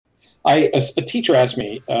A teacher asked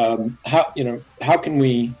me, how can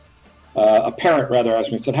we, a parent rather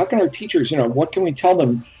asked me, said, how can our teachers, what can we tell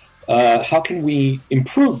them? How can we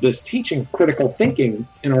improve this teaching critical thinking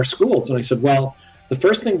in our schools? And I said, well, the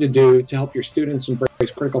first thing to do to help your students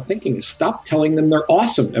embrace critical thinking is stop telling them they're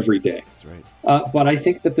awesome every day. That's right. But I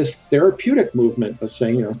think that this therapeutic movement of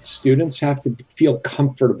saying, students have to feel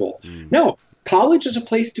comfortable. No, college is a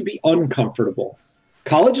place to be uncomfortable.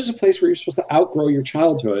 College is a place where you're supposed to outgrow your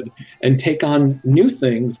childhood and take on new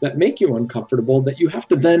things that make you uncomfortable that you have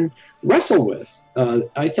to then wrestle with.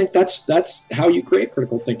 I think that's how you create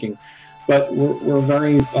critical thinking. But we're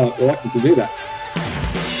very reluctant to do that.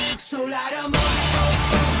 So light 'em up.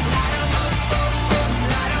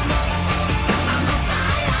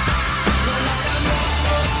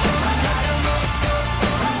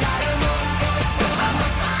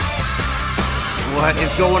 What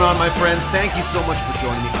is going on, my friends? Thank you so much for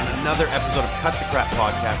joining me on another episode of Cut the Crap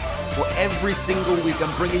Podcast, where every single week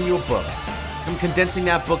I'm bringing you a book. I'm condensing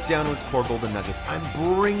that book down to its core golden nuggets. I'm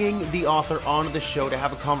bringing the author onto the show to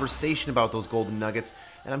have a conversation about those golden nuggets,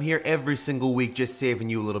 and I'm here every single week just saving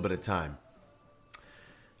you a little bit of time.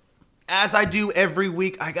 As I do every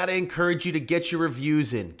week, I got to encourage you to get your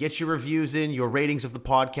reviews in. Get your reviews in, your ratings of the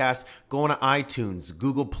podcast. Go on to iTunes,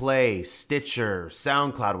 Google Play, Stitcher,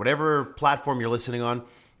 SoundCloud, whatever platform you're listening on.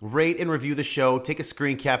 Rate and review the show. Take a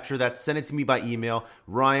screen capture that. Send it to me by email,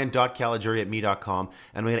 ryan.caligiuri@me.com.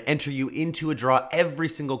 And I'm going to enter you into a draw every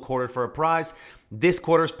single quarter for a prize. This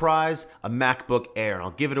quarter's prize, a MacBook Air. And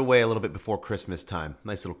I'll give it away a little bit before Christmas time.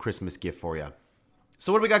 Nice little Christmas gift for you.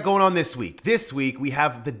 So what do we got going on this week? This week, we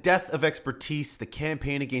have The Death of Expertise, the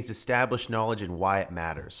campaign against established knowledge and why it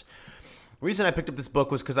matters. The reason I picked up this book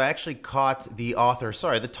was because I actually caught the author,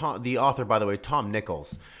 by the way, Tom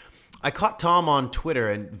Nichols. I caught Tom on Twitter,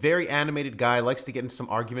 and very animated guy, likes to get into some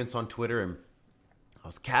arguments on Twitter, and I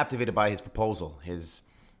was captivated by his proposal, his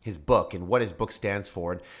book, and what his book stands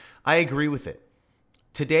for, and I agree with it.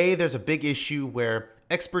 Today, there's a big issue where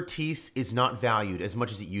expertise is not valued as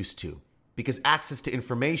much as it used to, because access to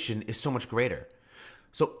information is so much greater.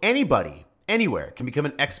 So anybody, anywhere, can become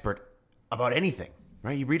an expert about anything,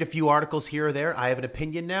 right? You read a few articles here or there. I have an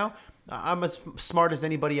opinion now. I'm as smart as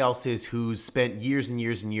anybody else is who's spent years and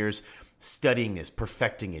years and years studying this,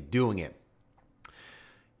 perfecting it, doing it.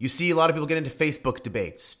 You see a lot of people get into Facebook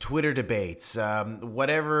debates, Twitter debates,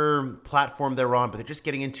 whatever platform they're on, but they're just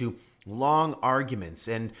getting into long arguments,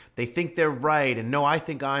 and they think they're right, and no, I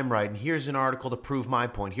think I'm right, and here's an article to prove my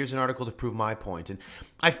point, here's an article to prove my point. And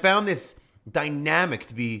I found this dynamic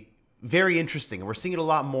to be very interesting, and we're seeing it a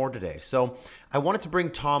lot more today. So I wanted to bring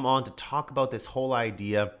Tom on to talk about this whole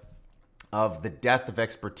idea of the death of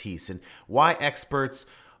expertise and why experts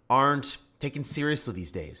aren't taken seriously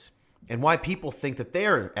these days, and why people think that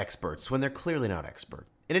they're experts when they're clearly not expert.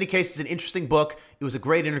 In any case, it's an interesting book. It was a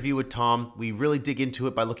great interview with Tom. We really dig into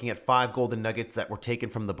it by looking at 5 golden nuggets that were taken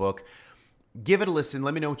from the book. Give it a listen.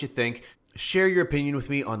 Let me know what you think. Share your opinion with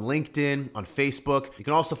me on LinkedIn, on Facebook. You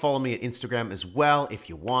can also follow me at Instagram as well if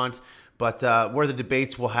you want. But where the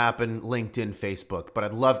debates will happen, LinkedIn, Facebook. But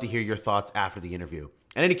I'd love to hear your thoughts after the interview.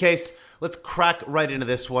 In any case, let's crack right into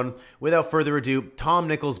this one. Without further ado, Tom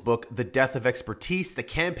Nichols' book, The Death of Expertise, the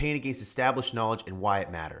campaign against established knowledge and why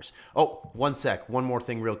it matters. Oh, one more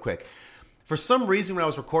thing real quick. For some reason, when I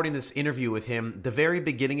was recording this interview with him, the very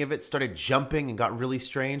beginning of it started jumping and got really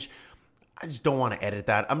strange. I just don't want to edit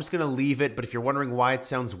that. I'm just going to leave it, but if you're wondering why it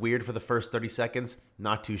sounds weird for the first 30 seconds,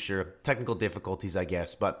 not too sure. Technical difficulties, I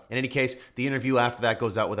guess. But in any case, the interview after that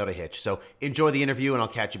goes out without a hitch. So enjoy the interview, and I'll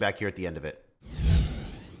catch you back here at the end of it.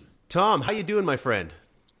 Tom, how you doing, my friend?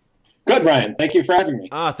 Good, Ryan. Thank you for having me.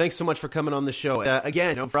 Thanks so much for coming on the show.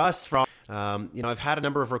 Again, for us, I've had a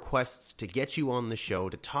number of requests to get you on the show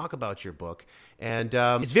to talk about your book, and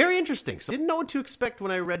it's very interesting. So I didn't know what to expect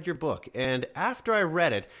when I read your book, and after I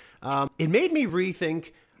read it, it made me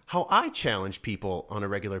rethink how I challenge people on a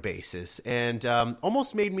regular basis, and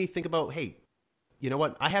almost made me think about, hey, you know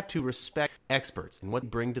what? I have to respect experts and what they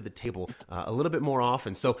bring to the table a little bit more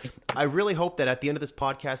often. So I really hope that at the end of this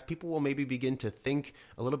podcast, people will maybe begin to think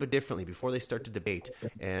a little bit differently before they start to debate,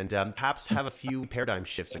 and perhaps have a few paradigm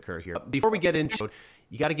shifts occur here. Before we get into it,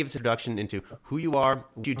 you got to give us an introduction into who you are,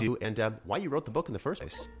 what you do, and why you wrote the book in the first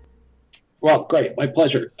place. Well, great. My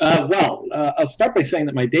pleasure. I'll start by saying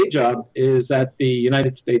that my day job is at the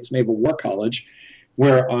United States Naval War College,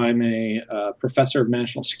 where I'm a professor of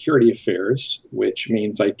national security affairs, which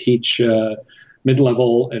means I teach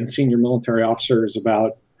mid-level and senior military officers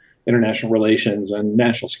about international relations and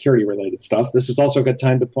national security related stuff. This is also a good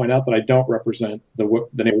time to point out that I don't represent the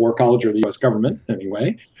Naval War College or the U.S. government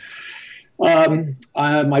anyway.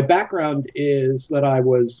 My background is that I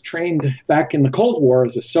was trained back in the Cold War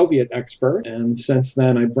as a Soviet expert, and since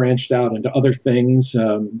then I branched out into other things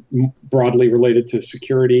broadly related to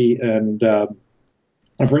security, and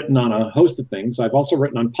I've written on a host of things. I've also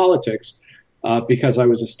written on politics because I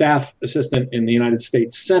was a staff assistant in the United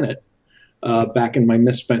States Senate back in my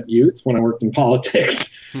misspent youth when I worked in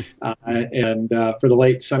politics, and for the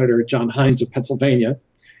late Senator John Hines of Pennsylvania.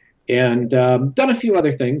 And done a few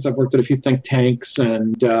other things. I've worked at a few think tanks,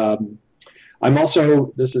 and I'm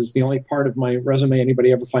also, this is the only part of my resume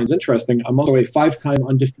anybody ever finds interesting, I'm also a 5-time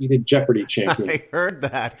undefeated Jeopardy champion. I heard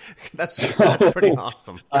that. That's pretty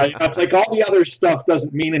awesome. It's like all the other stuff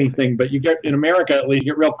doesn't mean anything, but you get, in America at least,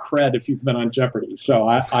 you get real cred if you've been on Jeopardy. So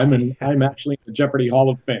I'm actually in the Jeopardy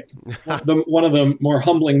Hall of Fame. One of the more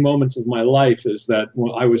humbling moments of my life is that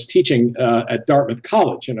when I was teaching at Dartmouth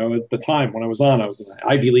College, at the time when I was in an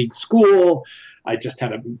Ivy League school. I just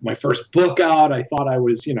had my first book out. I thought I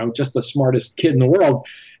was, just the smartest kid in the world.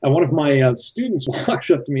 And one of my students walks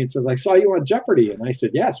up to me and says, "I saw you on Jeopardy." And I said,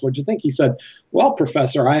 "Yes. What'd you think?" He said, "Well,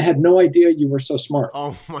 Professor, I had no idea you were so smart."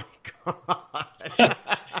 Oh, my God.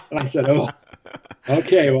 And I said, "Oh,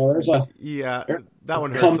 okay. Well, that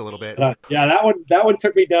one hurts a little bit." That one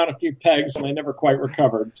took me down a few pegs, and I never quite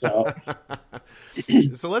recovered. So,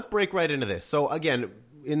 So let's break right into this. So again,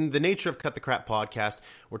 in the nature of Cut the Crap podcast,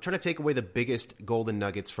 we're trying to take away the biggest golden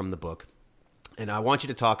nuggets from the book. And I want you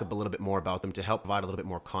to talk a little bit more about them to help provide a little bit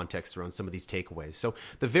more context around some of these takeaways. So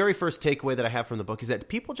the very first takeaway that I have from the book is that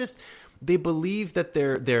people they believe that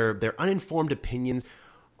their uninformed opinions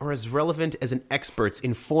are as relevant as an expert's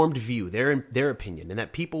informed view, their opinion, and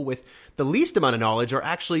that people with the least amount of knowledge are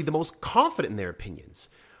actually the most confident in their opinions.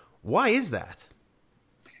 Why is that?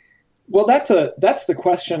 Well, that's the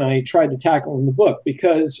question I tried to tackle in the book,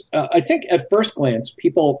 because I think at first glance,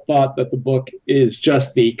 people thought that the book is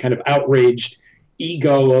just the kind of outraged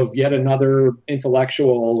ego of yet another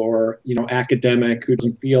intellectual or, academic who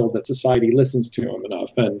doesn't feel that society listens to him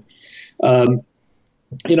enough. And,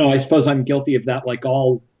 I suppose I'm guilty of that, like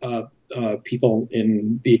all people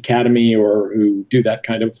in the academy or who do that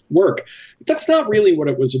kind of work. But that's not really what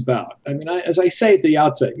it was about. I mean, as I say at the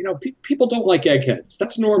outset, people don't like eggheads.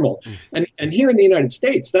 That's normal. And here in the United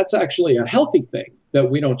States, that's actually a healthy thing,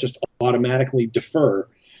 that we don't just automatically defer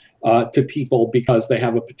to people because they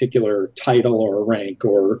have a particular title or rank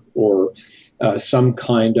or some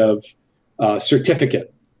kind of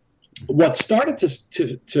certificate. What started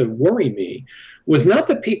to worry me was not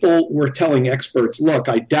that people were telling experts, "Look,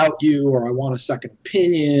 I doubt you," or "I want a second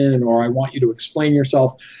opinion," or "I want you to explain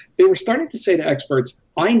yourself." They were starting to say to experts,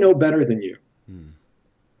 "I know better than you."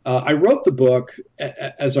 I wrote the book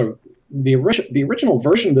as the original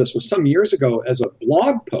version of this was some years ago as a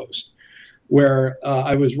blog post where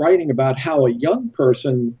I was writing about how a young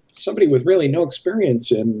person, somebody with really no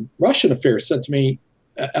experience in Russian affairs, said to me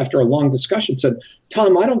after a long discussion, said,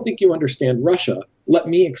 "Tom, I don't think you understand Russia. Let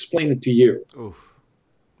me explain it to you." Oof.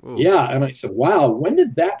 Yeah, and I said, wow, when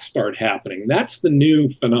did that start happening? That's the new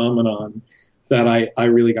phenomenon that I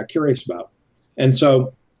really got curious about. And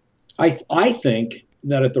so I think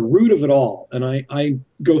that at the root of it all, and I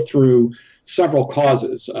go through several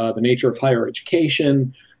causes, the nature of higher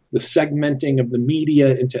education, the segmenting of the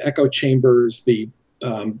media into echo chambers, the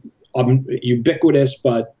ubiquitous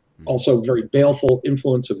but also very baleful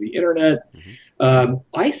influence of the internet.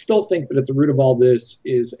 I still think that at the root of all this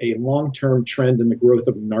is a long-term trend in the growth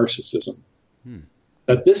of narcissism.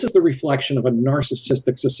 That this is the reflection of a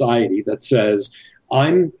narcissistic society that says,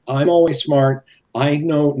 I'm always smart. I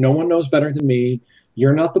know no one knows better than me.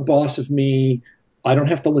 You're not the boss of me. I don't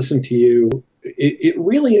have to listen to you. It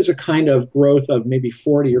really is a kind of growth of maybe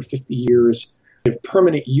 40 or 50 years of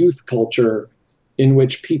permanent youth culture in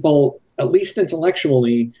which people, at least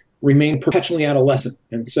intellectually, remain perpetually adolescent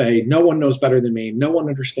and say, no one knows better than me. No one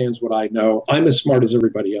understands what I know. I'm as smart as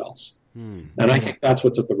everybody else. And I think that's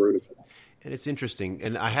what's at the root of it. And it's interesting.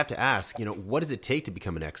 And I have to ask, what does it take to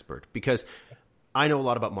become an expert? Because I know a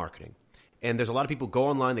lot about marketing. And there's a lot of people go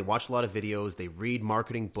online, they watch a lot of videos, they read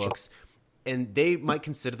marketing books, and they might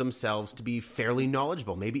consider themselves to be fairly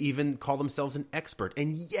knowledgeable, maybe even call themselves an expert.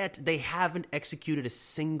 And yet they haven't executed a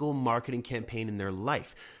single marketing campaign in their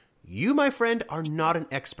life. You, my friend, are not an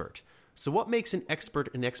expert. So what makes an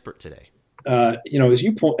expert today? As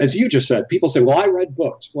you just said, people say, well, I read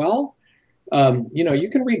books. Well, you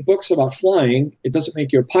can read books about flying. It doesn't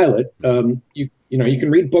make you a pilot. You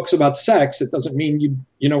can read books about sex. It doesn't mean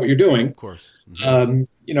you know what you're doing. Of course.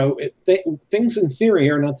 Things in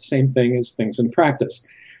theory are not the same thing as things in practice.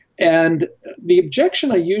 And the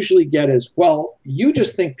objection I usually get is, well, you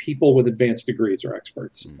just think people with advanced degrees are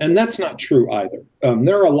experts. And that's not true either.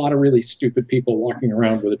 There are a lot of really stupid people walking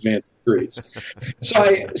around with advanced degrees.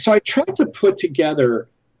 So I try to put together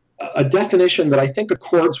a definition that I think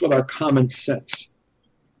accords with our common sense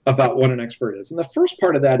about what an expert is. And the first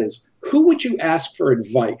part of that is, who would you ask for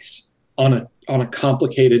advice on a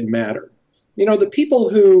complicated matter? You know, the people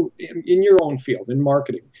who, in your own field, in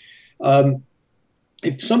marketing,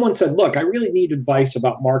 if someone said, look, I really need advice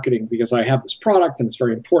about marketing because I have this product and it's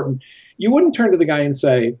very important, you wouldn't turn to the guy and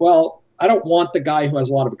say, well, I don't want the guy who has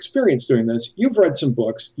a lot of experience doing this. You've read some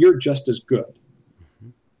books. You're just as good.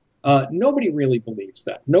 Nobody really believes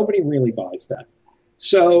that. Nobody really buys that.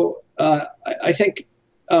 So I think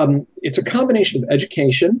it's a combination of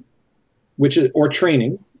education, or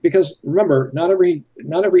training, because remember, not every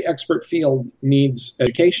expert field needs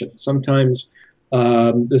education. Sometimes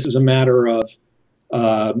this is a matter of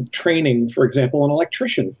training. For example, an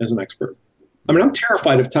electrician as an expert. I mean, I'm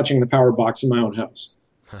terrified of touching the power box in my own house.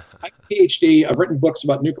 I have a PhD. I've written books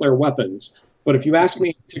about nuclear weapons. But if you ask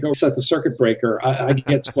me to go set the circuit breaker, I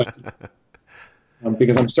get sweaty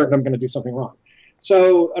because I'm certain I'm going to do something wrong.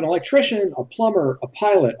 So an electrician, a plumber, a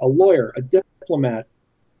pilot, a lawyer, a diplomat,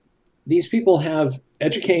 these people have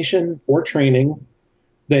education or training.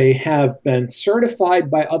 They have been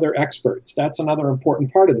certified by other experts. That's another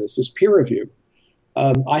important part of this, is peer review.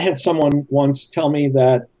 I had someone once tell me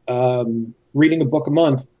that reading a book a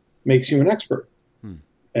month makes you an expert.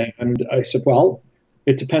 And I said, well,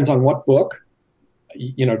 it depends on what book.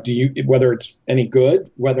 You know, whether it's any good,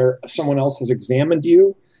 whether someone else has examined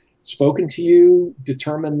you, spoken to you,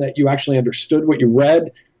 determined that you actually understood what you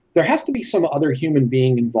read. There has to be some other human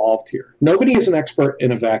being involved here. Nobody is an expert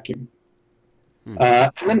in a vacuum.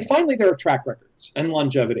 And then finally, there are track records and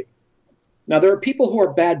longevity. Now, there are people who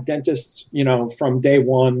are bad dentists, you know, from day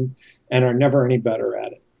one and are never any better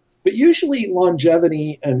at it. But usually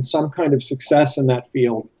longevity and some kind of success in that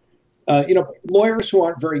field, you know, lawyers who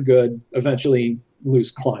aren't very good eventually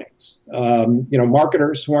lose clients. You know,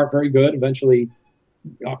 marketers who aren't very good eventually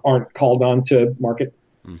aren't called on to market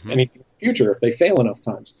anything in the future if they fail enough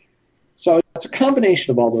times. So it's a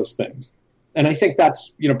combination of all those things. And I think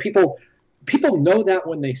that's, you know, people know that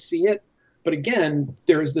when they see it. But again,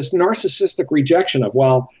 there is this narcissistic rejection of,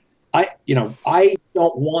 well, I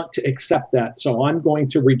don't want to accept that, so I'm going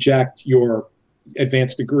to reject your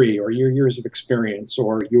advanced degree or your years of experience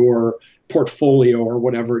or your portfolio or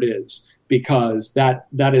whatever it is, because that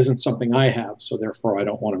isn't something I have, so therefore I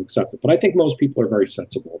don't want to accept it. But I think most people are very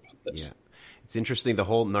sensible about this. Yeah. It's interesting, the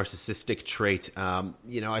whole narcissistic trait.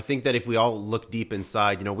 You know, I think that if we all look deep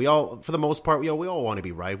inside, you know, we all, for the most part, we all want to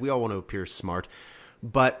be right. We all want to appear smart.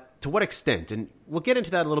 But to what extent? And we'll get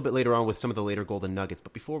into that a little bit later on with some of the later golden nuggets.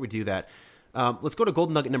 But before we do that, let's go to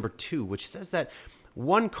golden nugget number 2, which says that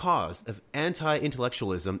one cause of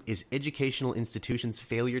anti-intellectualism is educational institutions'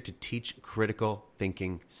 failure to teach critical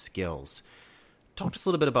thinking skills. Talk to us a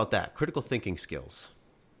little bit about that, critical thinking skills.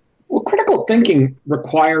 Well, critical thinking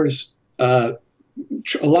requires a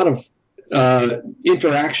lot of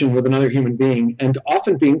interaction with another human being and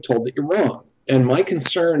often being told that you're wrong. And my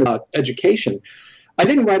concern about education, I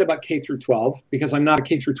didn't write about K through 12 because I'm not a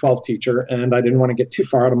K through 12 teacher and I didn't want to get too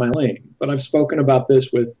far out of my lane. But I've spoken about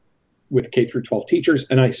this with K through 12 teachers,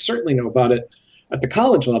 and I certainly know about it at the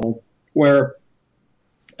college level, where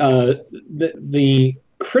the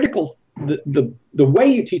way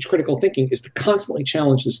you teach critical thinking is to constantly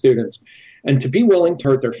challenge the students and to be willing to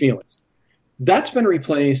hurt their feelings. That's been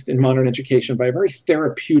replaced in modern education by a very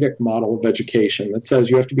therapeutic model of education that says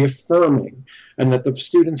you have to be affirming and that the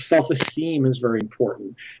student's self-esteem is very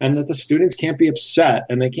important and that the students can't be upset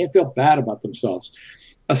and they can't feel bad about themselves.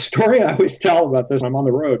 A story I always tell about this when I'm on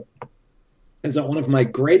the road is that one of my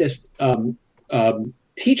greatest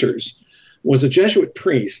teachers was a Jesuit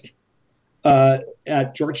priest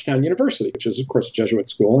at Georgetown University, which is, of course, a Jesuit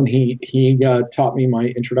school, and he taught me my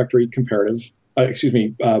introductory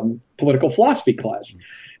political philosophy class.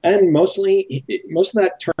 And most of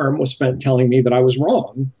that term was spent telling me that I was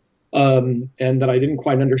wrong and that I didn't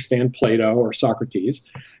quite understand Plato or Socrates.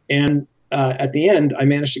 And at the end, I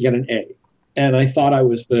managed to get an A. And I thought I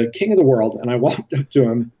was the king of the world. And I walked up to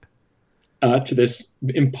him, to this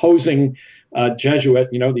imposing Jesuit,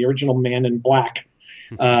 you know, the original man in black,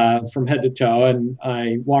 from head to toe. And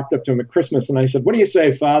I walked up to him at Christmas and I said, "What do you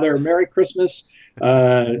say, Father? Merry Christmas.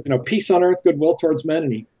 You know, peace on earth, goodwill towards men."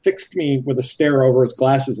 And he fixed me with a stare over his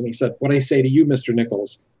glasses and he said, "What I say to you, Mr.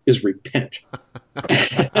 Nichols, is repent."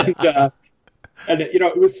 And you know,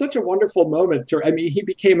 it was such a wonderful moment. He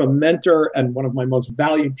became a mentor and one of my most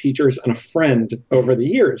valued teachers and a friend over the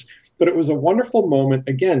years. but it was a wonderful moment,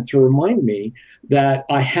 again, to remind me that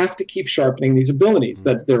I have to keep sharpening these abilities,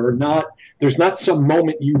 that there's not some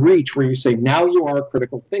moment you reach where you say, now you are a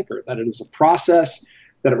critical thinker, that it is a process,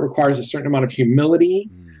 that it requires a certain amount of humility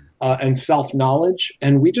and self-knowledge.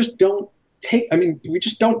 And we just don't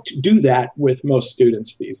do that with most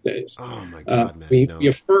students these days. Oh my God, man. We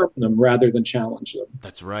affirm them rather than challenge them.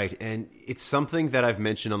 That's right. And it's something that I've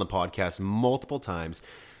mentioned on the podcast multiple times,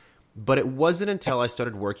 but it wasn't until I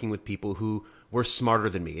started working with people who were smarter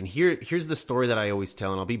than me. And here's the story that I always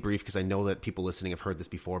tell, and I'll be brief because I know that people listening have heard this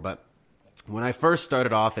before, but when I first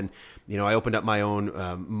started off and, I opened up my own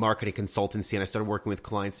marketing consultancy and I started working with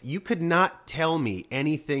clients, you could not tell me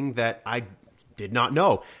anything that I did not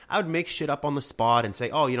know. I would make shit up on the spot and say,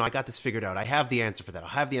 oh, I got this figured out. I have the answer for that. I'll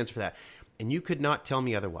have the answer for that. And you could not tell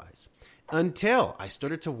me otherwise until I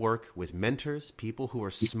started to work with mentors, people who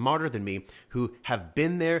are smarter than me, who have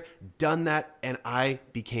been there, done that, and I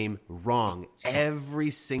became wrong every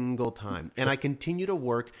single time. And I continue to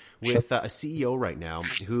work with a CEO right now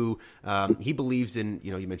who he believes in,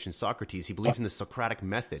 you mentioned Socrates, he believes in the Socratic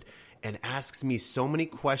method, and asks me so many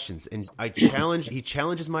questions, and he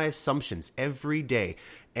challenges my assumptions every day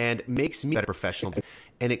and makes me a better professional.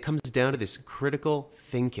 And it comes down to this critical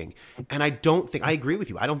thinking. And I agree with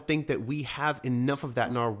you. I don't think that we have enough of that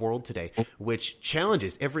in our world today, which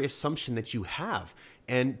challenges every assumption that you have.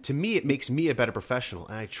 And to me, it makes me a better professional.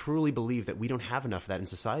 And I truly believe that we don't have enough of that in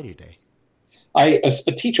society today. A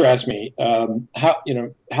teacher asked me, how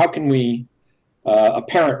can we, a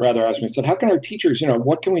parent rather asked me, said, how can our teachers,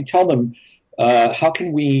 what can we tell them? How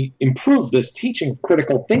can we improve this teaching of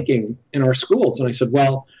critical thinking in our schools? And I said,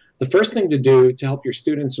 well, the first thing to do to help your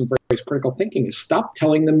students embrace critical thinking is stop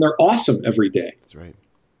telling them they're awesome every day. That's right.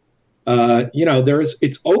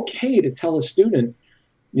 It's okay to tell a student,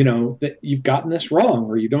 that you've gotten this wrong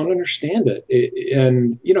or you don't understand it.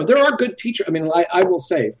 And there are good teachers. I mean, I will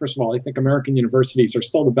say, first of all, I think American universities are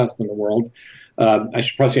still the best in the world. I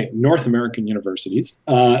should probably say North American universities.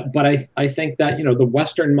 But I think that, the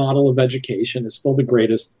Western model of education is still the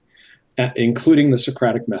greatest, including the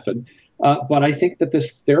Socratic method. But I think that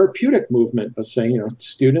this therapeutic movement of saying,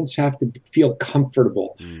 students have to feel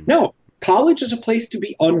comfortable. No, college is a place to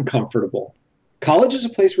be uncomfortable. College is a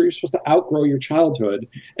place where you're supposed to outgrow your childhood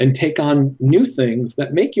and take on new things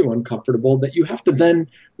that make you uncomfortable that you have to then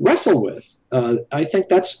wrestle with. I think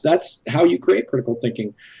that's how you create critical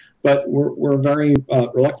thinking. But we're very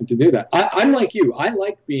reluctant to do that. I'm like you. I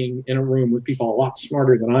like being in a room with people a lot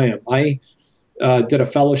smarter than I am. I did a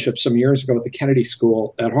fellowship some years ago at the Kennedy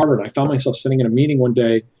School at Harvard. I found myself sitting in a meeting one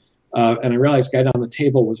day, and I realized the guy down the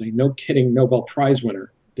table was a no-kidding Nobel Prize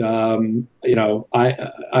winner. I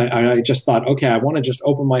just thought, okay, I want to just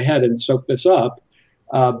open my head and soak this up.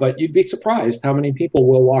 But you'd be surprised how many people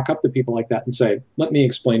will walk up to people like that and say, let me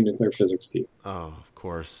explain nuclear physics to you. Oh, of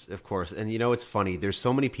course. And it's funny. There's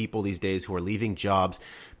so many people these days who are leaving jobs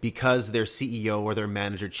because their CEO or their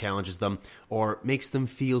manager challenges them or makes them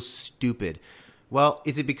feel stupid. Well,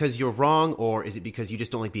 is it because you're wrong, or is it because you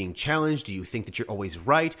just don't like being challenged? Do you think that you're always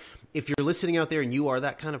right? If you're listening out there and you are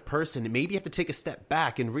that kind of person, maybe you have to take a step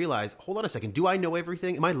back and realize, hold on a second, do I know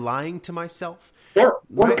everything? Am I lying to myself? Or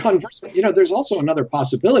conversely, there's also another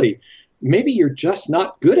possibility. Maybe you're just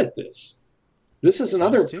not good at this. This is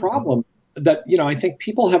another problem that, I think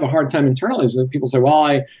people have a hard time internalizing. People say, well,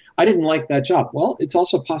 I didn't like that job. Well, it's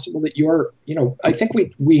also possible that you're, I think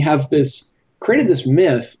we have created this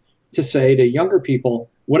myth to say to younger people,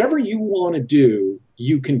 whatever you want to do,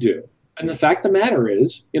 you can do. And the fact of the matter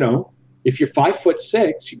is, if you're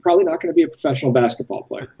 5'6", you're probably not going to be a professional basketball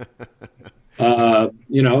player.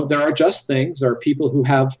 There are just things. There are people who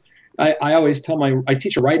have, I always tell I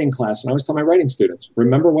teach a writing class, and I always tell my writing students,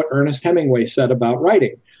 remember what Ernest Hemingway said about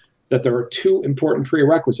writing, that there are two important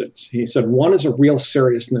prerequisites. He said, one is a real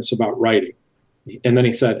seriousness about writing. And then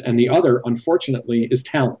he said, and the other, unfortunately, is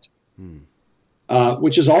talent.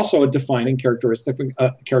 Which is also a defining characteristic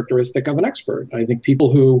of an expert. I think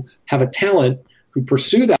people who have a talent, who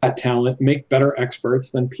pursue that talent, make better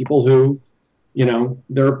experts than people who,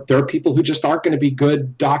 there are people who just aren't going to be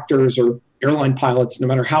good doctors or airline pilots, no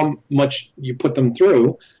matter how much you put them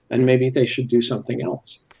through, and maybe they should do something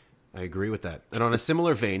else. I agree with that. And on a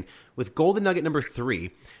similar vein, with golden nugget number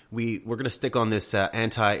 3, we're going to stick on this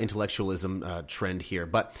anti-intellectualism trend here,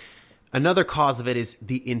 but another cause of it is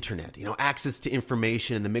the internet, access to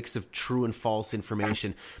information and the mix of true and false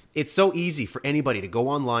information. It's so easy for anybody to go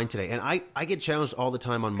online today. And I get challenged all the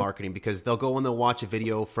time on marketing because they'll go and they'll watch a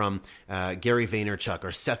video from Gary Vaynerchuk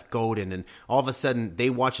or Seth Godin. And all of a sudden they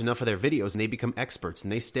watch enough of their videos and they become experts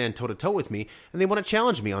and they stand toe to toe with me and they want to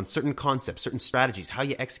challenge me on certain concepts, certain strategies, how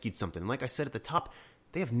you execute something. And like I said at the top,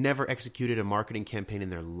 they have never executed a marketing campaign in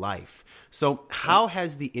their life. So how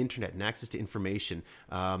has the internet and access to information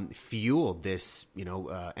fueled this,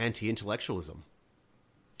 anti-intellectualism?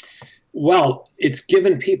 Well, it's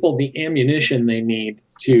given people the ammunition they need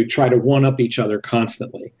to try to one-up each other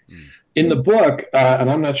constantly. In the book,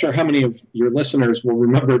 and I'm not sure how many of your listeners will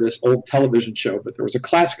remember this old television show, but there was a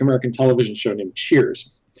classic American television show named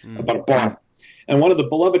Cheers about a bar. And one of the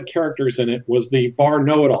beloved characters in it was the bar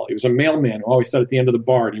know-it-all. He was a mailman who always sat at the end of the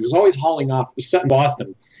bar, and he was always hauling off, it was set in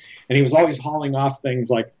Boston, and he was always hauling off things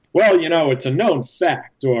like, well, it's a known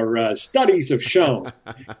fact, or studies have shown.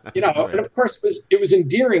 Right. And of course it was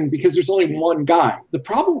endearing because there's only one guy. The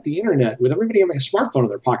problem with the internet, with everybody having a smartphone in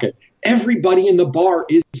their pocket, everybody in the bar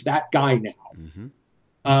is that guy now. Mm-hmm.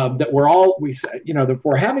 That if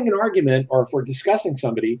we're having an argument or if we're discussing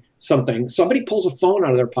somebody pulls a phone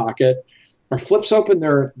out of their pocket or flips open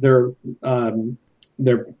their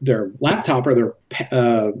laptop or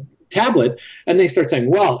their tablet, and they start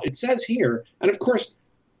saying, well, it says here. And of course,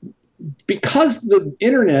 because the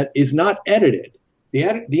internet is not edited,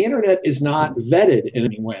 the internet is not vetted in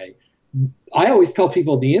any way. I always tell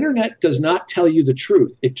people the internet does not tell you the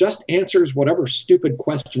truth. It just answers whatever stupid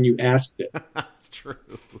question you asked it. That's true.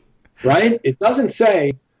 Right? It doesn't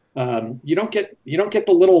say, you don't get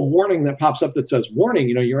the little warning that pops up that says, warning,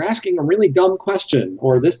 you're asking a really dumb question,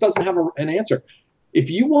 or this doesn't have an answer. If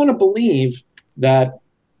you want to believe that,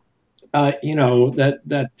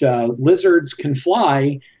 lizards can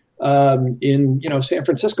fly in San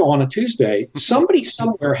Francisco on a Tuesday, somebody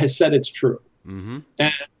somewhere has said it's true. Mm-hmm.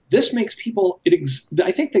 And this makes people,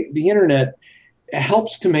 I think the internet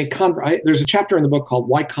helps to make, there's a chapter in the book called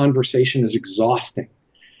Why Conversation is Exhausting.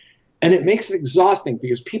 And it makes it exhausting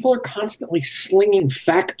because people are constantly slinging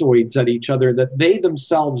factoids at each other that they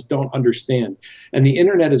themselves don't understand. And the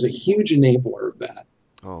internet is a huge enabler of that.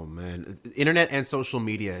 Oh, man. Internet and social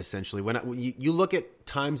media, essentially. When you look at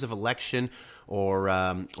times of election or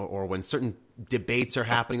when certain debates are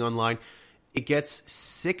happening online, it gets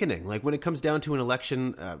sickening. Like when it comes down to an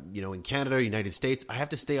election, in Canada, United States, I have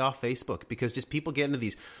to stay off Facebook because just people get into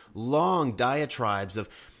these long diatribes of,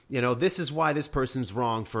 this is why this person's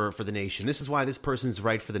wrong for the nation. This is why this person's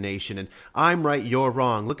right for the nation. And I'm right, you're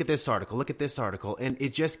wrong. Look at this article. Look at this article. And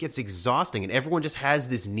it just gets exhausting. And everyone just has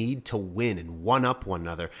this need to win and one-up one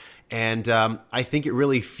another. And I think it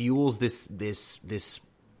really fuels this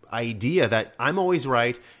idea that I'm always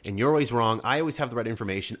right and you're always wrong. I always have the right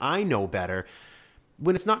information. I know better,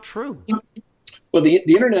 when it's not true. Well, the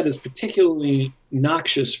internet is particularly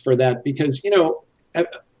noxious for that because,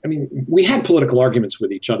 we had political arguments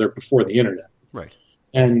with each other before the internet. Right.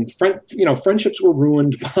 And, friendships were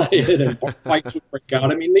ruined by it and fights would break out.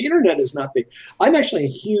 The internet is not I'm actually a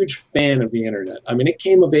huge fan of the internet. It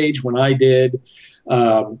came of age when I did.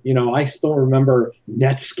 I still remember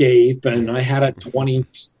Netscape, and I had a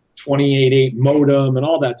 28.8 modem and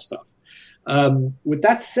all that stuff. With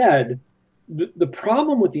that said, the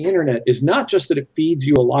problem with the internet is not just that it feeds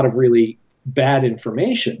you a lot of really bad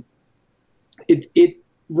information. It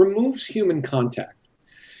removes human contact.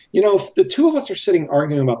 If the two of us are sitting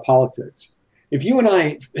arguing about politics, if you and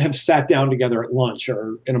I have sat down together at lunch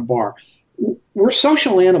or in a bar, we're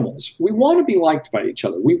social animals. We want to be liked by each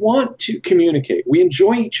other. We want to communicate. We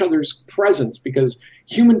enjoy each other's presence because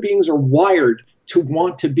human beings are wired to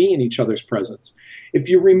want to be in each other's presence. If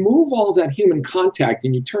you remove all that human contact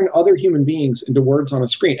and you turn other human beings into words on a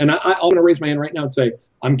screen, and I'm going to raise my hand right now and say,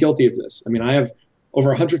 I'm guilty of this. I have over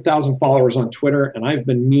 100,000 followers on Twitter, and I've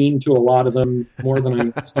been mean to a lot of them, more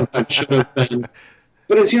than I sometimes should have been.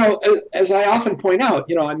 But as I often point out,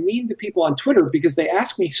 I'm mean to people on Twitter because they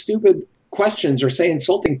ask me stupid questions or say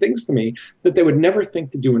insulting things to me that they would never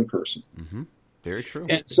think to do in person. Mm-hmm. Very true.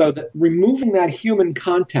 And so removing that human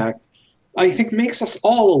contact, I think, makes us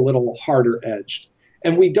all a little harder edged.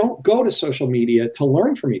 And we don't go to social media to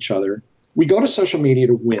learn from each other. We go to social media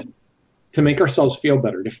to win, to make ourselves feel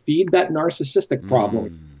better, to feed that narcissistic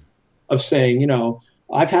problem of saying,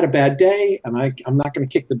 I've had a bad day and I'm not going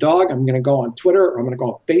to kick the dog. I'm going to go on Twitter or I'm going to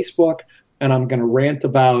go on Facebook and I'm going to rant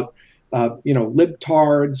about,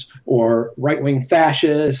 libtards or right-wing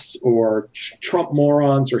fascists or Trump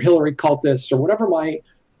morons or Hillary cultists or whatever my,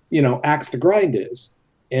 axe to grind is.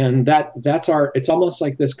 And it's almost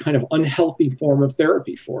like this kind of unhealthy form of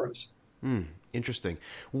therapy for us. Interesting.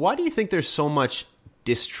 Why do you think there's so much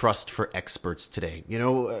distrust for experts today?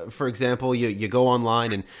 For example, you go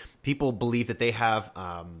online and people believe that they have,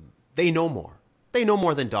 they know more. They know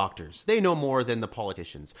more than doctors. They know more than the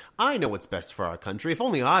politicians. I know what's best for our country. If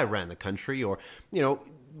only I ran the country. Or,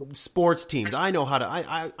 sports teams. I know how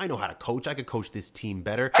to coach. I could coach this team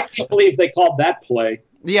better. I can't believe they called that play.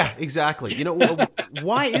 Yeah, exactly.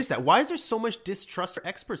 Why is that? Why is there so much distrust for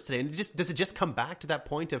experts today? And does it just come back to that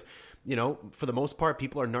point of, for the most part,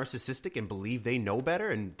 people are narcissistic and believe they know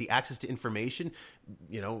better, and the access to information,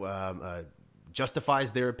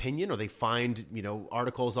 justifies their opinion, or they find,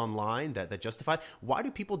 articles online that justify. Why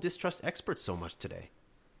do people distrust experts so much today?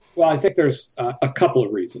 Well, I think there's a couple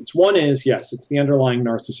of reasons. One is, yes, it's the underlying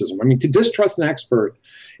narcissism. I mean, to distrust an expert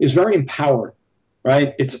is very empowering.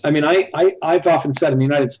 Right. I've often said in the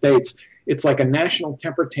United States, it's like a national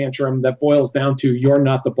temper tantrum that boils down to you're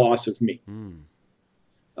not the boss of me.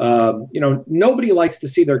 Nobody likes to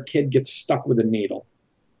see their kid get stuck with a needle.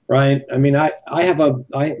 Right. I mean,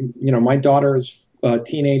 my daughter's a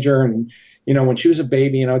teenager, and, when she was a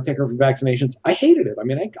baby and I would take her for vaccinations, I hated it. I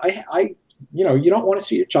mean, you don't want to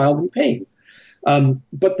see your child in pain.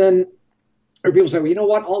 But then people say, well, you know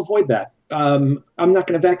what? I'll avoid that. I'm not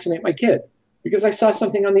going to vaccinate my kid, because I saw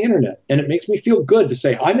something on the internet and it makes me feel good to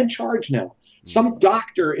say I'm in charge now. Some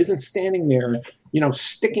doctor isn't standing there,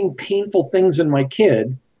 sticking painful things in my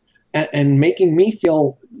kid and making me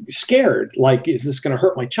feel scared. Like, is this going to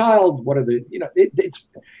hurt my child? What are the,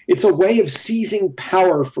 it's a way of seizing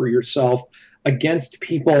power for yourself against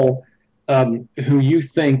people who you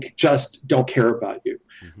think just don't care about you.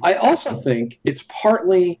 Mm-hmm. I also think it's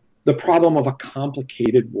partly the problem of a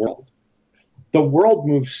complicated world. The world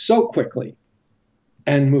moves so quickly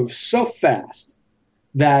and moves so fast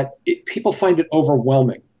that people find it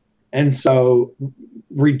overwhelming. And so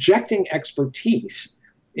rejecting expertise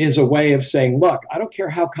is a way of saying, look, I don't care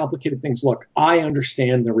how complicated things look. I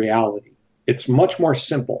understand the reality. It's much more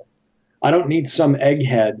simple. I don't need some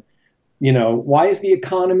egghead. Why is the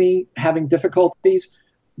economy having difficulties?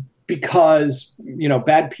 Because,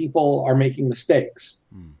 bad people are making mistakes.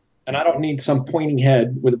 And I don't need some pointing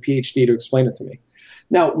head with a PhD to explain it to me.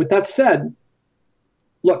 Now, with that said,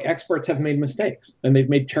 look, experts have made mistakes, and they've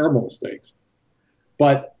made terrible mistakes.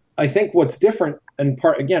 But I think what's different, and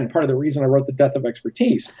part of the reason I wrote The Death of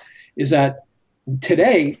Expertise, is that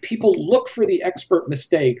today people look for the expert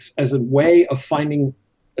mistakes as a way of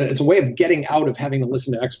getting out of having to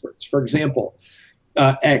listen to experts. For example,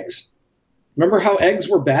 eggs. Remember how eggs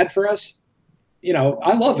were bad for us?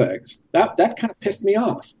 I love eggs. That kind of pissed me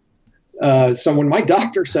off. So when my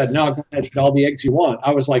doctor said, no, go ahead, eat all the eggs you want,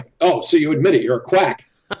 I was like, oh, so you admit it, you're a quack.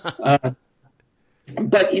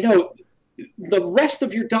 But, the rest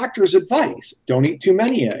of your doctor's advice, don't eat too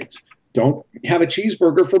many eggs. Don't have a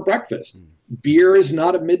cheeseburger for breakfast. Beer is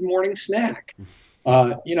not a mid-morning snack.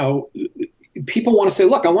 People want to say,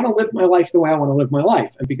 look, I want to live my life the way I want to live my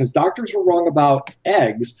life. And because doctors were wrong about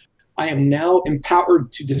eggs, I am now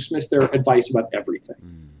empowered to dismiss their advice about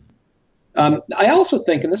everything. I also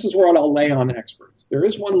think, and this is where I'll lay on experts, there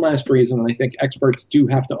is one last reason, and I think experts do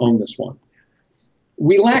have to own this one.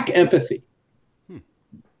 We lack empathy.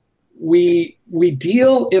 We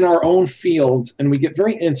deal in our own fields, and we get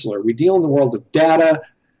very insular. We deal in the world of data.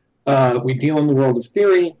 We deal in the world of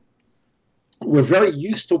theory. We're very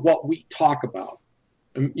used to what we talk about.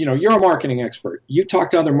 You're a marketing expert. You talk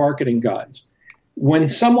to other marketing guys. When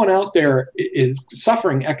someone out there is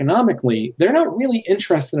suffering economically, they're not really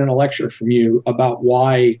interested in a lecture from you about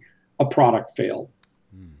why a product failed.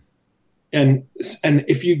 And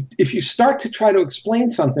if you start to try to explain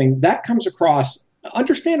something, that comes across,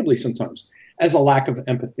 understandably sometimes, as a lack of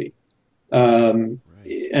empathy. Right.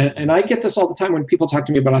 And I get this all the time when people talk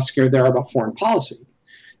to me about how scared they are about foreign policy.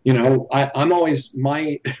 I'm always,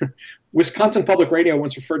 my Wisconsin Public Radio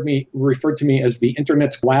once referred to me as the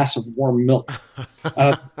internet's glass of warm milk,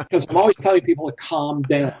 because I'm always telling people to calm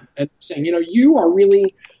down and saying,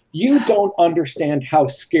 you don't understand how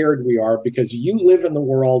scared we are because you live in the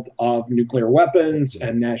world of nuclear weapons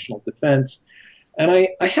and national defense. And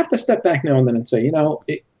I have to step back now and then and say,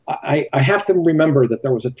 I have to remember that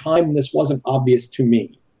there was a time this wasn't obvious to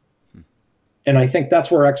me. And I think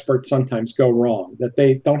that's where experts sometimes go wrong, that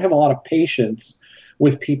they don't have a lot of patience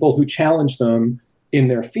with people who challenge them in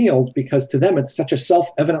their field, because to them it's such a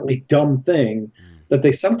self-evidently dumb thing that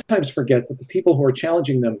they sometimes forget that the people who are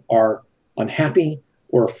challenging them are unhappy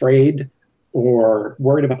or afraid or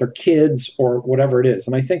worried about their kids or whatever it is.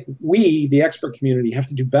 And I think we, the expert community, have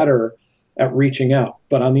to do better at reaching out.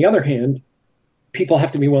 But on the other hand, people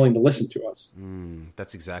have to be willing to listen to us.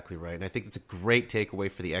 That's exactly right. And I think it's a great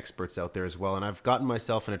takeaway for the experts out there as well. And I've gotten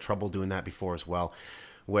myself into trouble doing that before as well,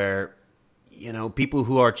 where, people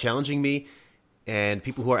who are challenging me and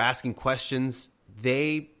people who are asking questions,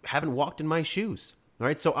 they haven't walked in my shoes,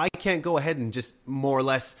 right? So I can't go ahead and just more or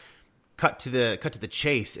less cut to the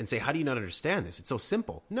chase and say, how do you not understand this? It's so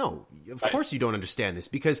simple. No, of course you don't understand this,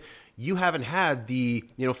 because you haven't had the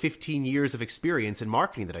 15 years of experience in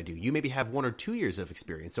marketing that I do. You maybe have 1 or 2 years of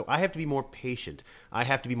experience. So I have to be more patient. I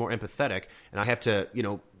have to be more empathetic, and I have to,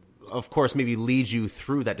 of course, maybe lead you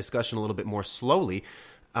through that discussion a little bit more slowly.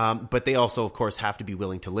 But they also, of course, have to be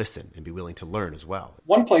willing to listen and be willing to learn as well.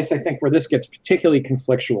 One place I think where this gets particularly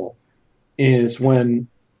conflictual is when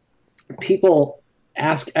people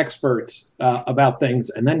ask experts about things,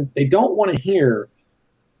 and then they don't want to hear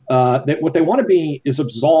that what they want to be is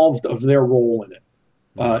absolved of their role in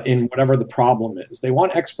it, in whatever the problem is. They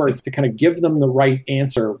want experts to kind of give them the right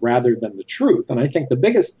answer rather than the truth. And I think the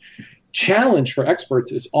biggest challenge for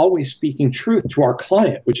experts is always speaking truth to our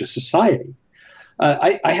client, which is society.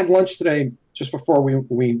 I had lunch today, just before we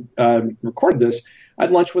recorded this. I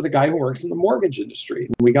had lunch with a guy who works in the mortgage industry.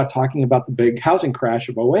 We got talking about the big housing crash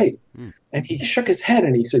of '08. And he shook his head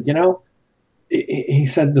and he said, he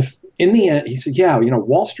said, in the end, he said,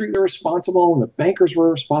 Wall Street were responsible and the bankers were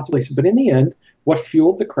responsible. He said, but in the end, what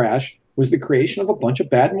fueled the crash was the creation of a bunch of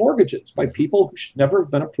bad mortgages by people who should never have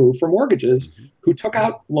been approved for mortgages, who took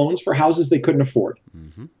out loans for houses they couldn't afford.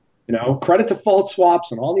 Credit default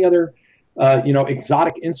swaps and all the other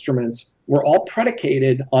exotic instruments were all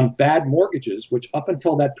predicated on bad mortgages, which up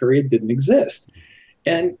until that period didn't exist.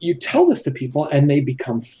 And you tell this to people and they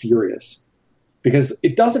become furious because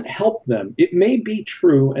it doesn't help them. It may be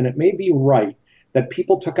true and it may be right that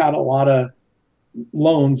people took out a lot of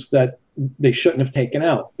loans that they shouldn't have taken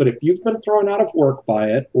out. But if you've been thrown out of work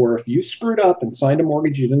by it, or if you screwed up and signed a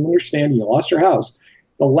mortgage you didn't understand and you lost your house,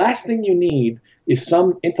 the last thing you need is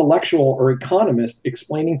some intellectual or economist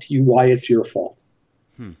explaining to you why it's your fault.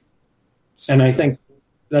 And I think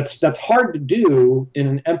that's hard to do in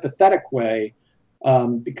an empathetic way,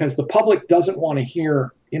 because the public doesn't want to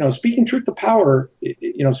hear, speaking truth to power,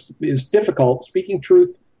 is difficult. Speaking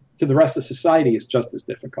truth to the rest of society is just as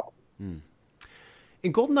difficult.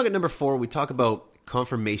 In Golden Nugget number 4, we talk about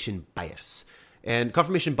confirmation bias. And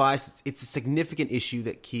confirmation bias, it's a significant issue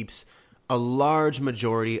that keeps a large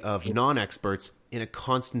majority of non-experts in a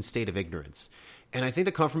constant state of ignorance. And I think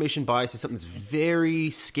the confirmation bias is something that's very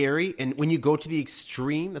scary. And when you go to the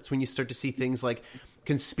extreme, that's when you start to see things like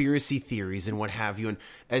conspiracy theories and what have you. And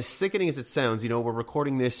as sickening as it sounds, we're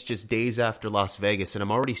recording this just days after Las Vegas, and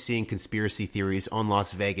I'm already seeing conspiracy theories on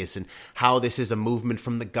Las Vegas and how this is a movement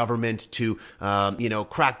from the government to,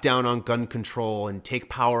 crack down on gun control and take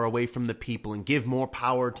power away from the people and give more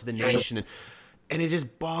power to the nation. And it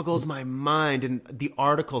just boggles my mind. And the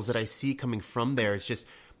articles that I see coming from there is just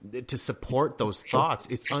to support those thoughts.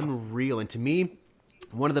 It's unreal. And to me,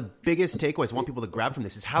 one of the biggest takeaways I want people to grab from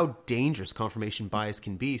this is how dangerous confirmation bias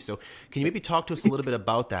can be. So can you maybe talk to us a little bit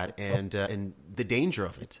about that and the danger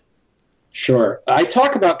of it? Sure. I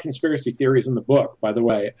talk about conspiracy theories in the book, by the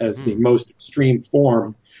way, as the most extreme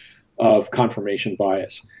form of confirmation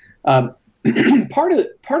bias. Part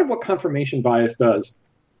of what confirmation bias does,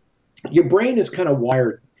 your brain is kind of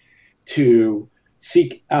wired to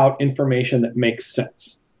seek out information that makes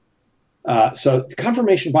sense. So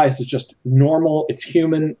confirmation bias is just normal. It's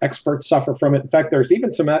human. Experts suffer from it. In fact, there's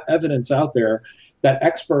even some evidence out there that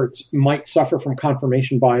experts might suffer from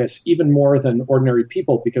confirmation bias even more than ordinary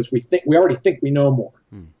people, because we already think we know more.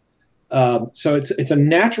 So it's a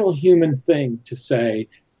natural human thing to say,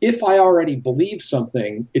 if I already believe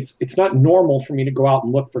something, it's not normal for me to go out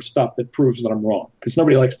and look for stuff that proves that I'm wrong, because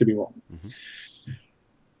nobody likes to be wrong.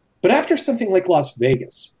 But after something like Las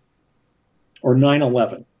Vegas or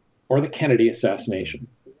 9/11 or the Kennedy assassination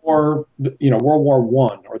or World War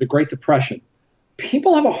I or the Great Depression,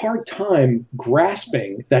 people have a hard time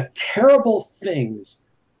grasping that terrible things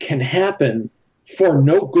can happen for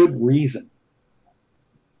no good reason.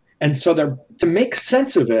 And so to make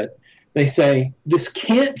sense of it, they say, this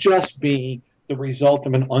can't just be the result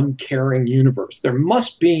of an uncaring universe. There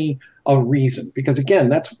must be a reason, because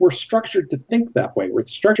again, we're structured to think that way. We're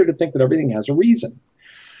structured to think that everything has a reason.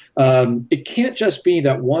 It can't just be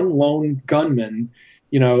that one lone gunman,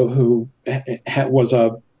 who was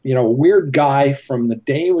a weird guy from the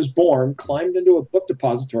day he was born, climbed into a book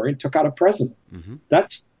depository and took out a president.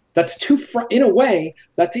 That's too in a way,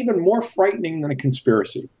 that's even more frightening than a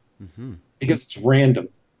conspiracy, because it's random.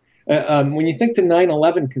 When you think to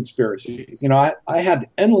 9/11 conspiracies, I had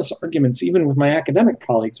endless arguments even with my academic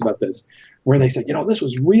colleagues about this, where they said, this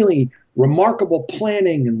was really remarkable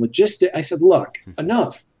planning and logistics. I said, look,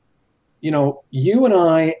 enough. You and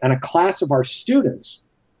I and a class of our students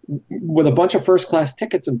with a bunch of first-class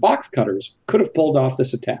tickets and box cutters could have pulled off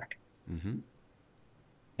this attack.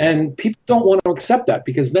 And people don't want to accept that,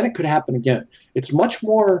 because then it could happen again. It's much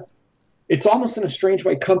more it's almost in a strange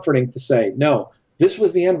way comforting to say, no, this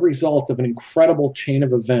was the end result of an incredible chain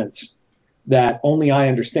of events that only I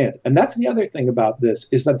understand. And that's the other thing about this,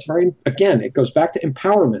 is that it's very, again, it goes back to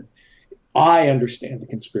empowerment. I understand the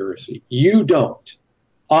conspiracy. You don't.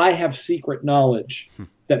 I have secret knowledge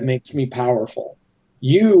that makes me powerful.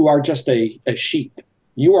 You are just a sheep.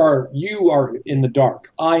 You are in the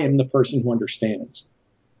dark. I am the person who understands.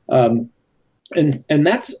 And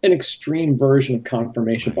that's an extreme version of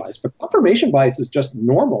confirmation bias. But confirmation bias is just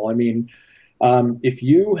normal. I mean, if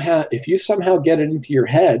you somehow get it into your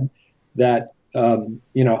head that for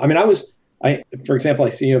example, I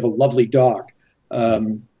see you have a lovely dog. I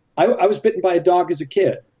was bitten by a dog as a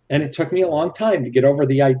kid, and it took me a long time to get over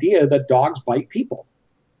the idea that dogs bite people.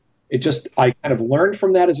 I kind of learned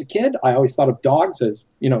from that as a kid. I always thought of dogs as,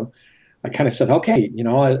 I kind of said, okay,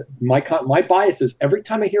 my bias is every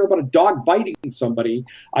time I hear about a dog biting somebody,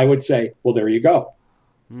 I would say, well, there you go.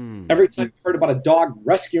 Every time I heard about a dog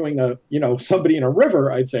rescuing somebody in a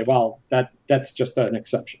river, I'd say, well, that's just an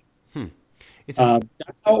exception. That's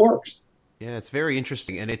how it works. Yeah, it's very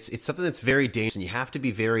interesting, and it's something that's very dangerous, and you have to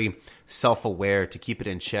be very self-aware to keep it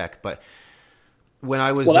in check. But when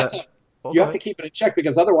I was... You have to keep it in check,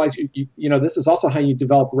 because otherwise, this is also how you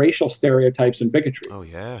develop racial stereotypes and bigotry. Oh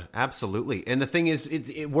yeah, absolutely. And the thing is,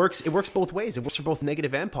 it works both ways. It works for both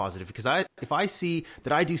negative and positive. Because if I see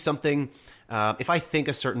that I do something, if I think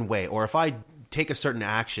a certain way, or if I take a certain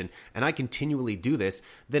action, and I continually do this,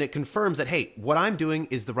 then it confirms that, hey, what I'm doing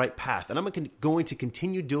is the right path, and I'm going to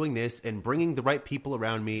continue doing this and bringing the right people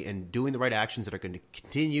around me and doing the right actions that are going to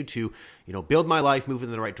continue to, build my life, move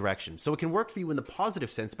in the right direction. So it can work for you in the positive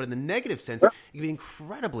sense, but in the negative sense, it can be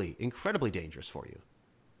incredibly, incredibly dangerous for you.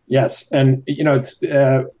 Yes, and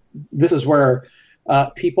this is where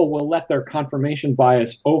people will let their confirmation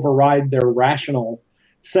bias override their rational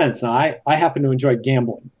sense. Now, I happen to enjoy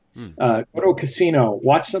gambling. Go to a casino,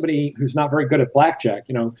 watch somebody who's not very good at blackjack.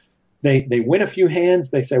 They win a few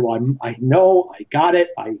hands. They say, well, I know, I got it.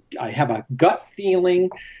 I have a gut feeling.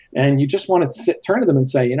 And you just want to turn to them and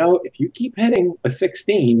say, if you keep hitting a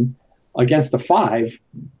 16 against a 5,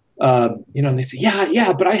 and they say,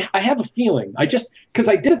 yeah, but I have a feeling. Because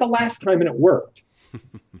I did it the last time and it worked.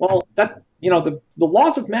 Well, the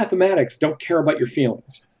laws of mathematics don't care about your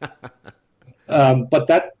feelings. But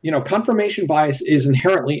that, confirmation bias is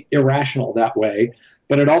inherently irrational that way.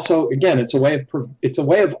 But it also, again, it's a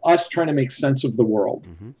way of us trying to make sense of the world.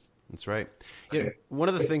 Mm-hmm. That's right. One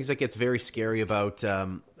of the things that gets very scary about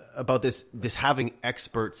this having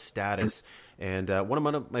expert status, and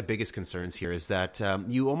one of my biggest concerns here is that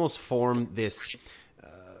you almost form this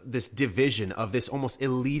division of this almost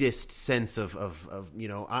elitist sense of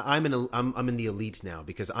I'm in the elite now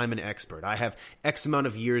because I'm an expert. I have X amount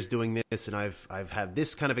of years doing this, and I've had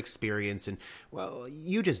this kind of experience, and well,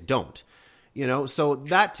 you just don't. So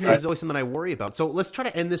that to me is always something I worry about. So let's try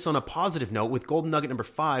to end this on a positive note with golden nugget number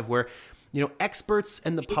 5, where experts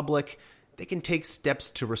and the public, they can take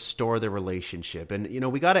steps to restore their relationship. And,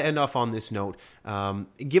 we got to end off on this note.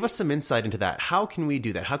 Give us some insight into that. How can we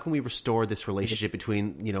do that? How can we restore this relationship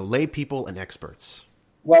between, lay people and experts?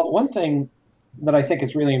 Well, one thing that I think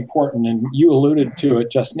is really important, and you alluded to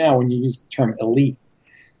it just now when you used the term elite,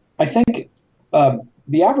 I think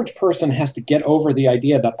the average person has to get over the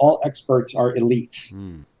idea that all experts are elites.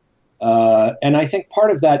 And I think part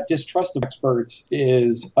of that distrust of experts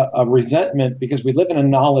is a resentment, because we live in a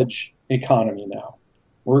knowledge economy now.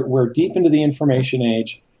 We're deep into the information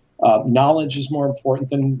age. Knowledge is more important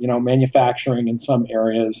than manufacturing in some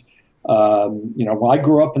areas. I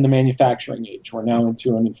grew up in the manufacturing age. We're now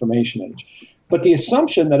into an information age. But the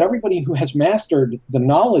assumption that everybody who has mastered the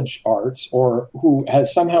knowledge arts, or who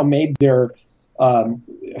has somehow made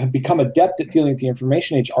have become adept at dealing with the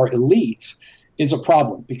information age, are elites, is a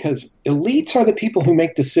problem, because elites are the people who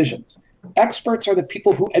make decisions. Experts are the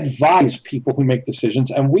people who advise people who make decisions,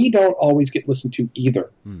 and we don't always get listened to either.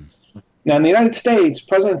 Now, in the United States,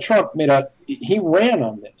 President Trump he ran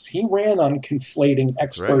on this. He ran on conflating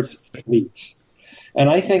experts and elites. And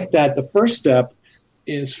I think that the first step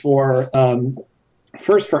is for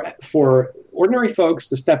ordinary folks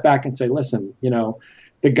to step back and say, listen,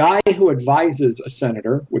 the guy who advises a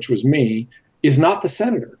senator, which was me, is not the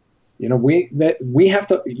senator. We have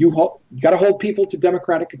to. You got to hold people to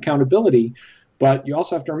democratic accountability, but you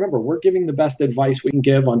also have to remember we're giving the best advice we can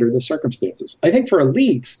give under the circumstances. I think for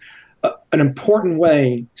elites, an important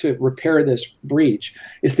way to repair this breach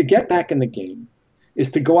is to get back in the game, is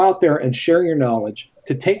to go out there and share your knowledge,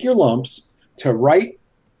 to take your lumps, to write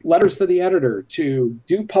letters to the editor, to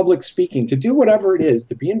do public speaking, to do whatever it is,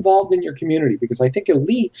 to be involved in your community, because I think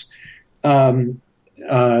elites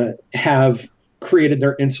have created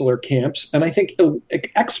their insular camps. And I think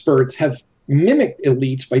experts have mimicked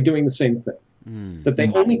elites by doing the same thing, that they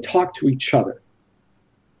only talk to each other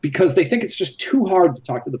because they think it's just too hard to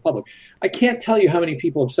talk to the public. I can't tell you how many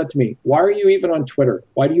people have said to me, why are you even on Twitter?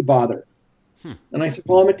 Why do you bother? And I said,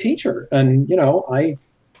 well, I'm a teacher. And, you know, I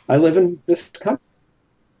live in this country.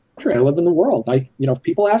 I live in the world. If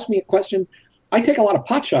people ask me a question, I take a lot of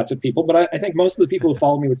pot shots at people, but I think most of the people who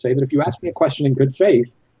follow me would say that if you ask me a question in good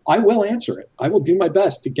faith, I will answer it. I will do my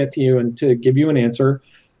best to get to you and to give you an answer.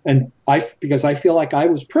 And because I feel like I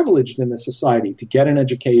was privileged in this society to get an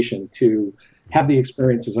education, to have the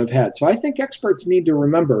experiences I've had. So I think experts need to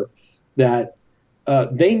remember that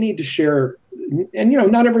they need to share. And, you know,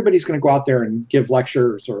 not everybody's going to go out there and give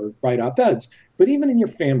lectures or write op-eds, but even in your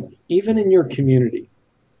family, even in your community,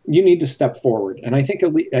 you need to step forward. And I think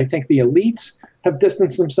the elites have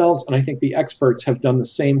distanced themselves, and I think the experts have done the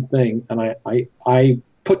same thing. And I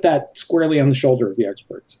put that squarely on the shoulder of the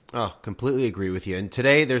experts. Oh, completely agree with you. And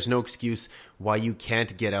today, there's no excuse why you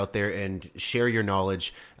can't get out there and share your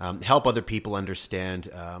knowledge, help other people understand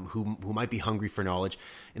who might be hungry for knowledge.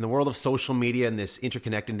 In the world of social media and this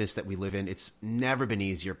interconnectedness that we live in, it's never been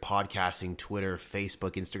easier. Podcasting, Twitter,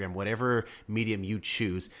 Facebook, Instagram, whatever medium you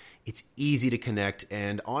choose, it's easy to connect.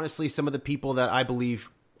 And honestly, some of the people that I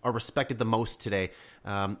believe are respected the most today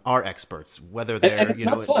are experts, whether they're... And it's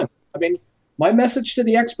not fun. I mean, my message to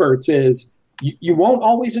the experts is you won't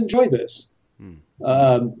always enjoy this.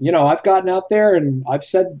 I've gotten out there and I've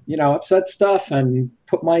said stuff and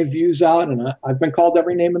put my views out, and I've been called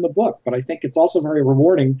every name in the book. But I think it's also very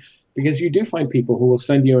rewarding because you do find people who will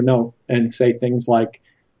send you a note and say things like,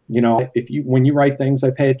 when you write things,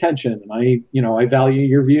 I pay attention, and I value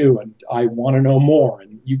your view, and I want to know more.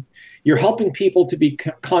 And you're helping people to be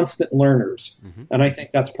constant learners, and I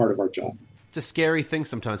think that's part of our job. It's a scary thing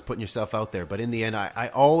sometimes putting yourself out there, but in the end,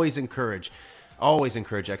 I always encourage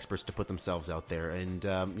experts to put themselves out there, and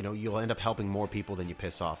you'll end up helping more people than you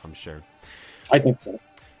piss off, I'm sure. I think so.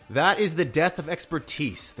 That is The Death of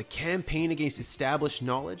Expertise, The Campaign Against Established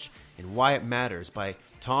Knowledge and Why It Matters by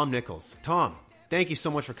Tom Nichols. Tom, thank you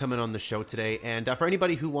so much for coming on the show today. And for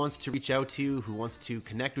anybody who wants to reach out to you, who wants to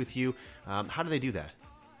connect with you, how do they do that?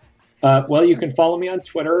 Well, you can follow me on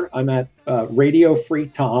Twitter. I'm at Radio Free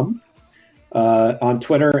Tom on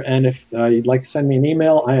Twitter. And if you'd like to send me an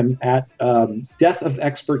email, I am at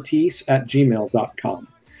deathofexpertise@gmail.com.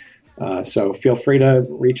 So feel free to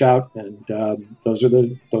reach out, and those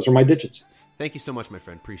are my digits. Thank you so much, my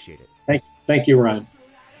friend. Appreciate it. Thank you, Ryan.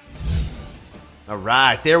 All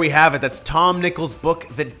right, there we have it. That's Tom Nichols' book,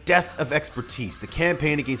 The Death of Expertise, The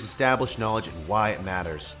Campaign Against Established Knowledge and Why It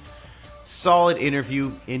Matters. Solid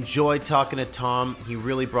interview. Enjoyed talking to Tom. He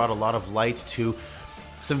really brought a lot of light to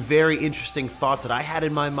some very interesting thoughts that I had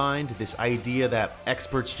in my mind. This idea that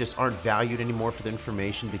experts just aren't valued anymore for their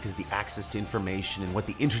information because of the access to information and what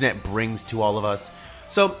the internet brings to all of us.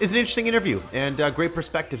 So it's an interesting interview and great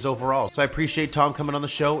perspectives overall. So I appreciate Tom coming on the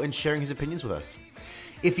show and sharing his opinions with us.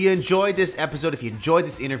 If you enjoyed this episode, if you enjoyed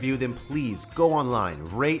this interview, then please go online,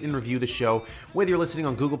 rate and review the show, whether you're listening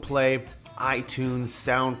on Google Play, iTunes,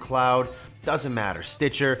 SoundCloud, doesn't matter,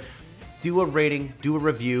 Stitcher. Do a rating, do a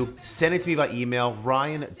review, send it to me by email,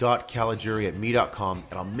 ryan.caligiuri@me.com,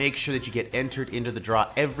 and I'll make sure that you get entered into the draw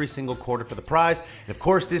every single quarter for the prize. And of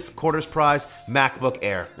course, this quarter's prize, MacBook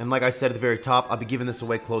Air. And like I said at the very top, I'll be giving this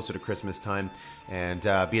away closer to Christmas time, and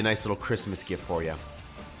be a nice little Christmas gift for you.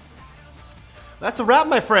 That's a wrap,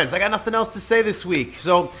 my friends. I got nothing else to say this week.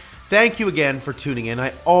 So thank you again for tuning in.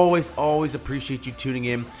 I always appreciate you tuning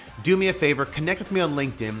in. Do me a favor, connect with me on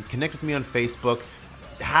LinkedIn, connect with me on Facebook.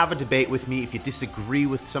 Have a debate with me. If you disagree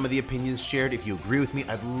with some of the opinions shared, if you agree with me,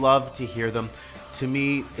 I'd love to hear them. To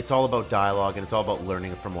me, it's all about dialogue and it's all about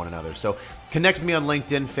learning from one another. So connect with me on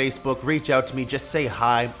LinkedIn, Facebook, reach out to me, just say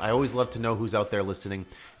hi. I always love to know who's out there listening,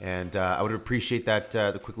 and I would appreciate that,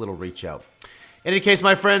 the quick little reach out. In any case,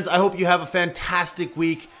 my friends, I hope you have a fantastic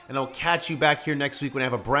week, and I'll catch you back here next week when I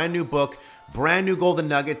have a brand new book, brand new golden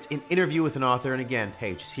nuggets, an interview with an author, and again,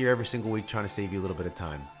 hey, just here every single week trying to save you a little bit of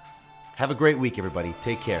time. Have a great week, everybody.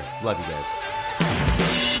 Take care. Love you guys.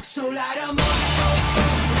 So light 'em up,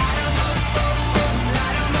 light 'em up,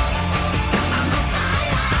 light 'em up. I'm on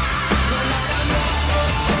fire. So light 'em up,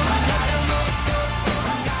 light 'em up,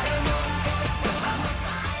 light 'em up. I'm on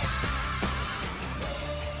fire.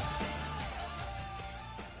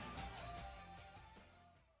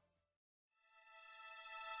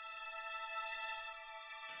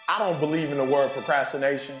 I don't believe in the word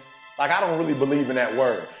procrastination. Like, I don't really believe in that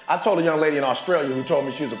word. I told a young lady in Australia who told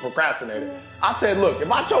me she was a procrastinator. I said, look,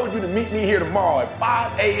 if I told you to meet me here tomorrow at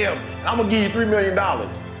 5 a.m. and I'm gonna give you $3 million,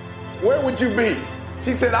 where would you be?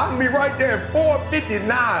 She said, I'm gonna be right there at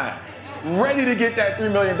 4:59, ready to get that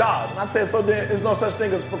 $3 million. And I said, so then there's no such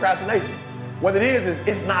thing as procrastination. What it is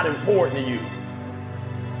it's not important to you.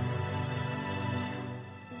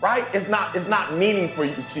 Right? It's not meaningful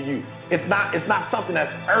to you. It's not something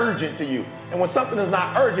that's urgent to you. And when something is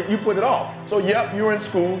not urgent, you put it off. So yep, you're in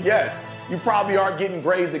school, yes. You probably are getting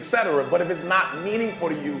grades, etc. But if it's not meaningful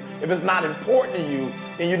to you, if it's not important to you,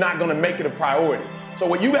 then you're not gonna make it a priority. So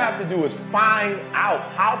what you have to do is find out,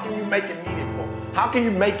 how can you make it meaningful? How can you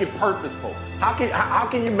make it purposeful? How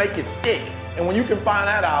can you make it stick? And when you can find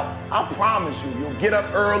that out, I promise you, you'll get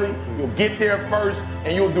up early, you'll get there first,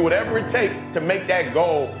 and you'll do whatever it takes to make that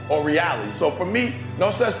goal a reality. So for me, no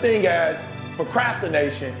such thing as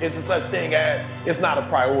procrastination. It's a such thing as it's not a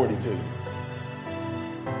priority to you.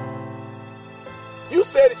 You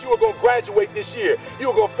said that you were going to graduate this year. You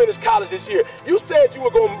were going to finish college this year. You said you were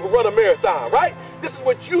going to run a marathon, right? This is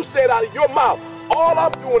what you said out of your mouth. All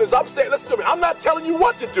I'm doing is I'm saying, listen to me, I'm not telling you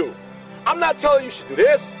what to do. I'm not telling you should do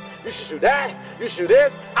this, you should do that, you should do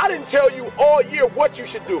this. I didn't tell you all year what you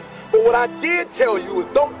should do. But what I did tell you is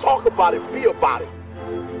don't talk about it, be about it.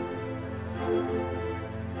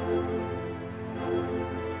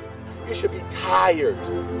 You should be tired,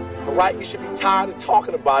 all right? You should be tired of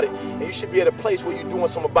talking about it, and you should be at a place where you're doing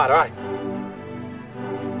something about it, all right?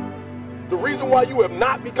 The reason why you have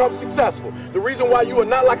not become successful, the reason why you are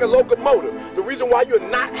not like a locomotive, the reason why you're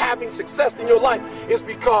not having success in your life is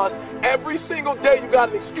because every single day you got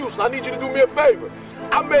an excuse. And I need you to do me a favor.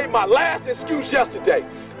 I made my last excuse yesterday.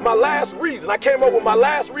 My last reason. I came up with my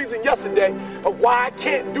last reason yesterday of why I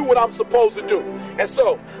can't do what I'm supposed to do. And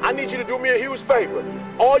so I need you to do me a huge favor.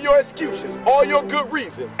 All your excuses, all your good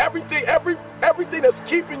reasons, everything that's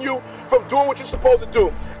keeping you from doing what you're supposed to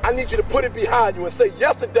do, I need you to put it behind you and say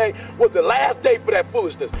yesterday was the last day for that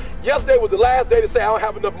foolishness. Yesterday was the last day to say I don't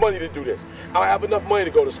have enough money to do this. I don't have enough money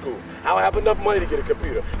to go to school. I don't have enough money to get a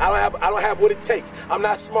computer. I don't have what it takes. I'm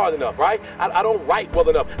not smart enough, right? I don't write well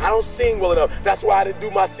enough. I don't sing well enough. That's why I didn't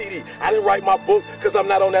do my CD. I didn't write my book because I'm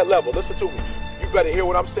not on that level. Listen to me. You better hear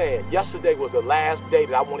what I'm saying. Yesterday was the last day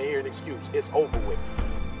that I want to hear an excuse. It's over with.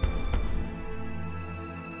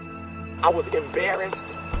 I was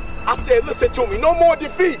embarrassed. I said, listen to me, no more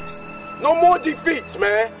defeats. No more defeats,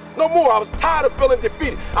 man. No more. I was tired of feeling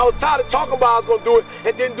defeated. I was tired of talking about I was going to do it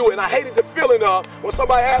and didn't do it. And I hated the feeling of when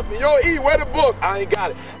somebody asked me, yo, E, where the book? I ain't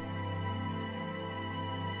got it.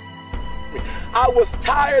 I was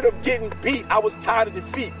tired of getting beat. I was tired of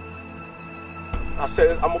defeat. I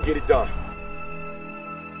said, I'm going to get it done.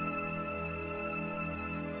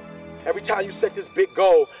 Every time you set this big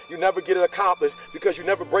goal, you never get it accomplished because you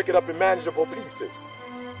never break it up in manageable pieces.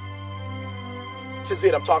 This is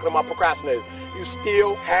it. I'm talking about procrastinators. You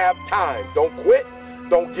still have time. Don't quit.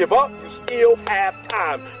 Don't give up. You still have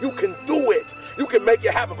time. You can do it. You can make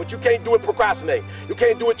it happen, but you can't do it procrastinating. You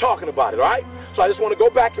can't do it talking about it, all right? So I just want to go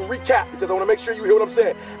back and recap because I want to make sure you hear what I'm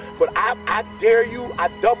saying. But I dare you, I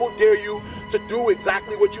double dare you to do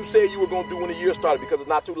exactly what you said you were going to do when the year started because it's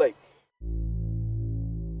not too late.